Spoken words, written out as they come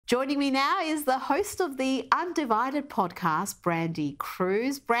Joining me now is the host of the Undivided podcast, Brandi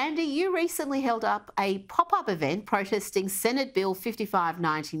Kruse. Brandi, you recently held up a pop-up event protesting Senate Bill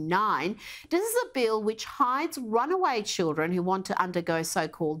 5599. This is a bill which hides runaway children who want to undergo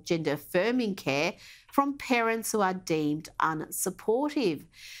so-called gender-affirming care from parents who are deemed unsupportive.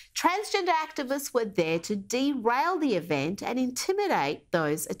 Transgender activists were there to derail the event and intimidate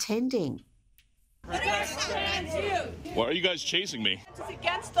those attending. Why are you guys chasing me? It's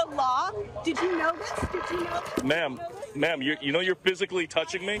against the law. Did you know this? Did you know this? Ma'am, you know you're physically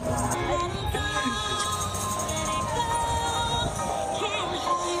touching me? You're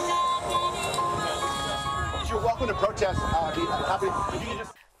welcome to protest.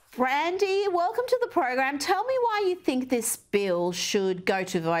 Brandi, welcome to the program. Tell me why you think this bill should go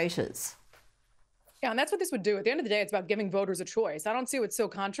to voters. Yeah, and that's what this would do. At the end of the day, it's about giving voters a choice. I don't see what's so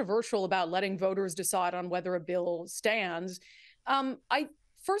controversial about letting voters decide on whether a bill stands.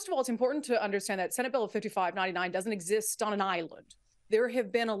 First of all, it's important to understand that Senate Bill 5599 doesn't exist on an island. There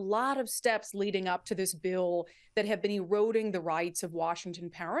have been a lot of steps leading up to this bill that have been eroding the rights of Washington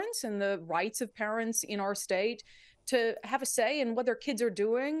parents and the rights of parents in our state to have a say in what their kids are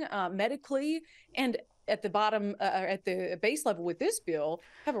doing medically, and at the bottom, at the base level with this bill,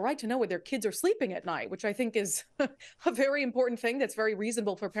 have a right to know where their kids are sleeping at night, which I think is a very important thing that's very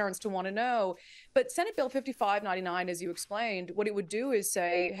reasonable for parents to want to know. But Senate Bill 5599, as you explained, what it would do is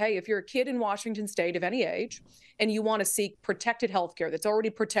say, hey, if you're a kid in Washington state of any age and you want to seek protected health care that's already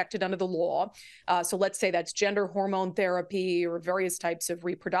protected under the law, so let's say that's gender hormone therapy or various types of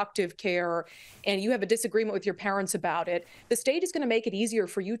reproductive care, and you have a disagreement with your parents about it, the state is going to make it easier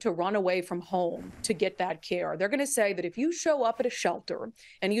for you to run away from home to get that care. They're going to say that if you show up at a shelter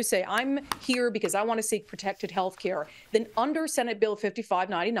and you say, I'm here because I want to seek protected health care, then under Senate Bill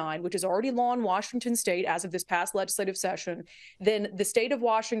 5599, which is already law in Washington state as of this past legislative session, then the state of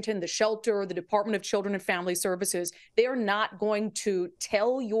Washington, the shelter, the Department of Children and Family Services, they are not going to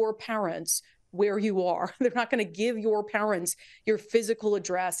tell your parents where you are. They're not going to give your parents your physical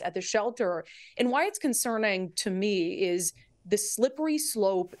address at the shelter. And why it's concerning to me is the slippery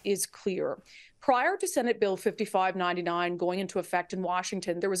slope is clear. Prior to Senate Bill 5599 going into effect in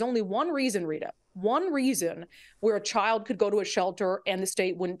Washington, there was only one reason, Rita, one reason where a child could go to a shelter and the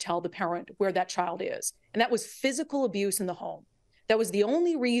state wouldn't tell the parent where that child is. And that was physical abuse in the home. That was the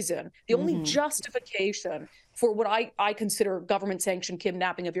only reason, the only justification for what I consider government-sanctioned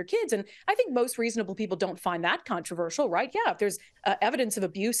kidnapping of your kids. And I think most reasonable people don't find that controversial, right? Yeah, if there's evidence of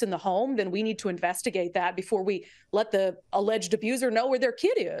abuse in the home, then we need to investigate that before we let the alleged abuser know where their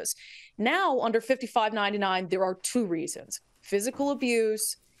kid is. Now, under 5599, there are two reasons: physical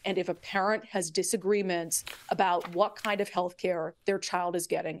abuse, and if a parent has disagreements about what kind of health care their child is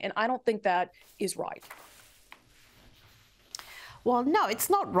getting. And I don't think that is right. Well, no, it's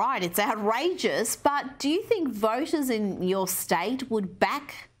not right. It's outrageous. But do you think voters in your state would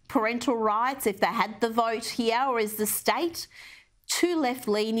back parental rights if they had the vote here? Or is the state too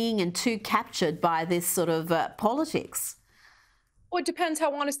left-leaning and too captured by this sort of politics? Well, it depends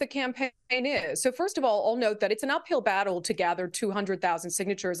how honest the campaign is. So first of all, I'll note that it's an uphill battle to gather 200,000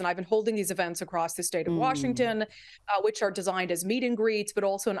 signatures. And I've been holding these events across the state of Washington, which are designed as meet and greets, but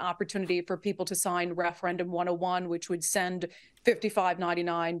also an opportunity for people to sign Referendum 101, which would send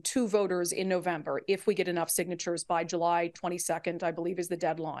 5599 to voters in November if we get enough signatures by July 22nd, I believe is the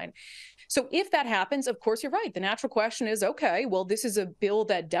deadline. So if that happens, of course, you're right. The natural question is, okay, well, this is a bill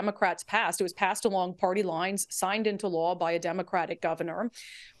that Democrats passed. It was passed along party lines, signed into law by a Democratic governor.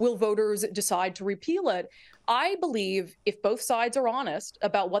 Will voters decide to repeal it? I believe if both sides are honest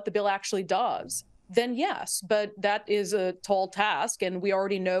about what the bill actually does, then yes, but that is a tall task, and we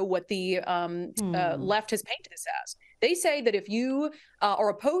already know what the left has painted this as. They say that if you are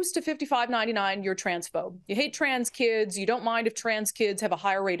opposed to 5599, you're transphobe. You hate trans kids, you don't mind if trans kids have a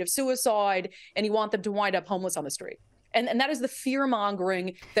higher rate of suicide, and you want them to wind up homeless on the street. And that is the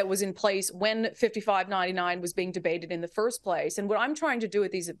fear-mongering that was in place when 5599 was being debated in the first place. And what I'm trying to do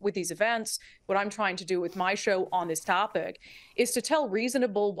with these events, what I'm trying to do with my show on this topic, is to tell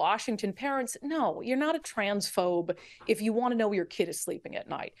reasonable Washington parents, no, you're not a transphobe if you want to know where your kid is sleeping at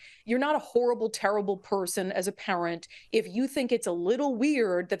night. You're not a horrible, terrible person as a parent if you think it's a little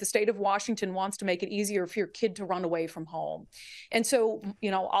weird that the state of Washington wants to make it easier for your kid to run away from home. And so,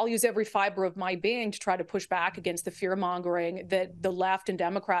 I'll use every fiber of my being to try to push back against the fear fear-mongering that the left and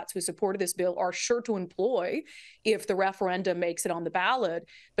Democrats who supported this bill are sure to employ if the referendum makes it on the ballot.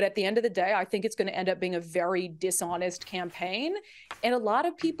 But at the end of the day, I think it's going to end up being a very dishonest campaign. And a lot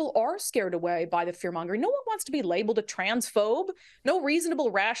of people are scared away by the fear-mongering. No one wants to be labeled a transphobe. No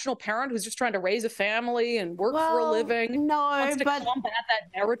reasonable, rational parent who's just trying to raise a family and work for a living wants to combat that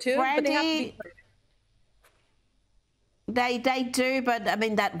narrative. Brandi, but they have to be They do, but I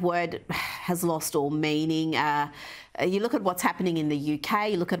mean, that word has lost all meaning. You look at what's happening in the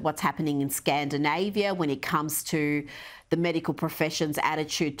UK, you look at what's happening in Scandinavia when it comes to the medical profession's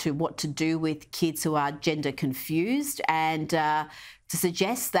attitude to what to do with kids who are gender confused, and to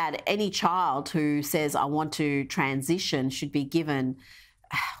suggest that any child who says, I want to transition, should be given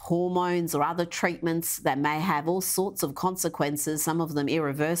hormones or other treatments that may have all sorts of consequences, some of them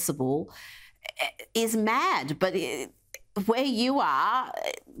irreversible, is mad. But where you are,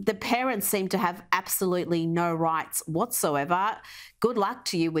 the parents seem to have absolutely no rights whatsoever. Good luck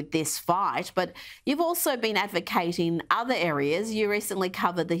to you with this fight. But you've also been advocating other areas. You recently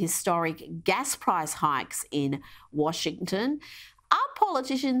covered the historic gas price hikes in Washington. Are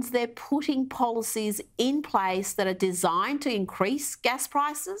politicians there putting policies in place that are designed to increase gas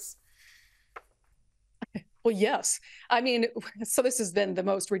prices? Well, yes. I mean, so this has been the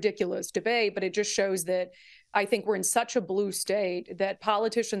most ridiculous debate, but it just shows that I think we're in such a blue state that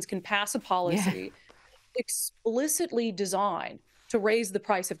politicians can pass a policy explicitly designed to raise the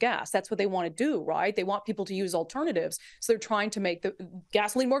price of gas. That's what they want to do, right? They want people to use alternatives. So they're trying to make the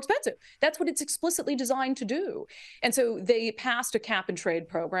gasoline more expensive. That's what it's explicitly designed to do. And so they passed a cap and trade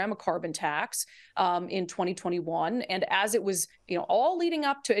program, a carbon tax, in 2021. And as it was, all leading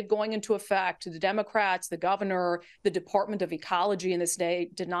up to it going into effect, the Democrats, the governor, the Department of Ecology in the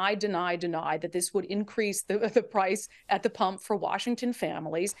state denied that this would increase the price at the pump for Washington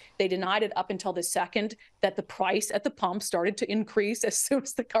families. They denied it up until the second that the price at the pump started to increase as soon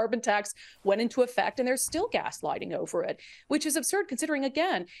as the carbon tax went into effect, and they're still gaslighting over it, which is absurd considering,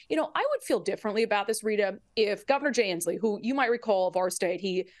 again, I would feel differently about this, Rita, if Governor Jay Inslee, who you might recall of our state,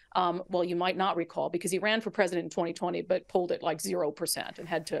 he, well, you might not recall because he ran for president in 2020, but polled at like 0% and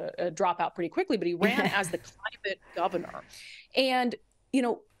had to drop out pretty quickly, but he ran as the climate governor. And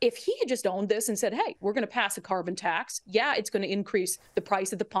if he had just owned this and said, hey, we're going to pass a carbon tax. Yeah, it's going to increase the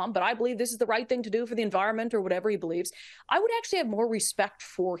price at the pump, but I believe this is the right thing to do for the environment or whatever he believes. I would actually have more respect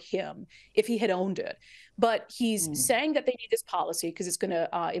for him if he had owned it. But he's saying that they need this policy because it's going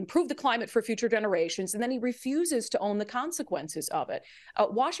to improve the climate for future generations. And then he refuses to own the consequences of it.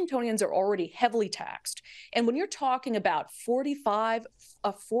 Washingtonians are already heavily taxed. And when you're talking about 46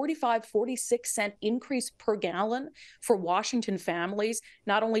 cent increase per gallon for Washington families,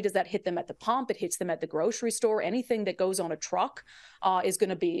 not only does that hit them at the pump, it hits them at the grocery store. Anything that goes on a truck is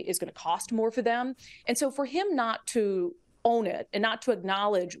going to cost more for them. And so for him not to own it and not to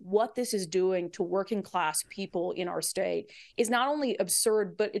acknowledge what this is doing to working class people in our state is not only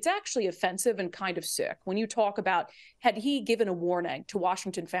absurd, but it's actually offensive and kind of sick. When you talk about, had he given a warning to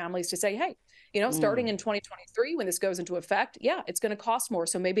Washington families to say, hey, starting in 2023, when this goes into effect, yeah, it's going to cost more.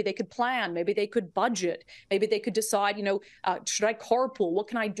 So maybe they could plan, maybe they could budget, maybe they could decide, should I carpool? What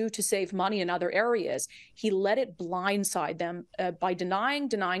can I do to save money in other areas? He let it blindside them by denying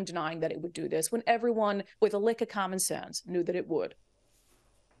that it would do this when everyone with a lick of common sense knew that it would.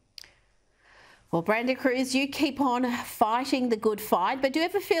 Well, Brandi Kruse, you keep on fighting the good fight, but do you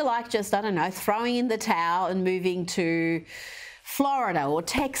ever feel like just, I don't know, throwing in the towel and moving to Florida or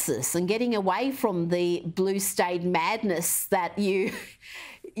Texas and getting away from the blue state madness that you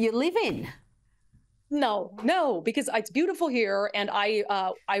live in? No, because it's beautiful here, and I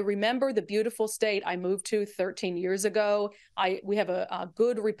remember the beautiful state I moved to 13 years ago. We have a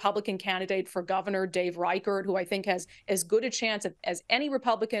good Republican candidate for governor, Dave Reichert, who I think has as good a chance as any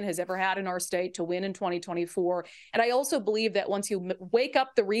Republican has ever had in our state to win in 2024. And I also believe that once you wake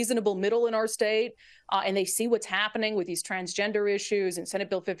up the reasonable middle in our state, and they see what's happening with these transgender issues and Senate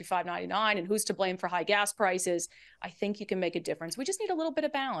Bill 5599 and who's to blame for high gas prices, I think you can make a difference. We just need a little bit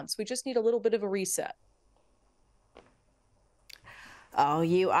of balance. We just need a little bit of a reset. Oh,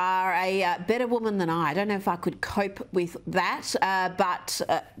 you are a better woman than I. I don't know if I could cope with that, but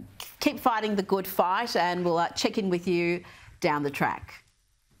keep fighting the good fight, and we'll check in with you down the track.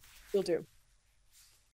 Will do.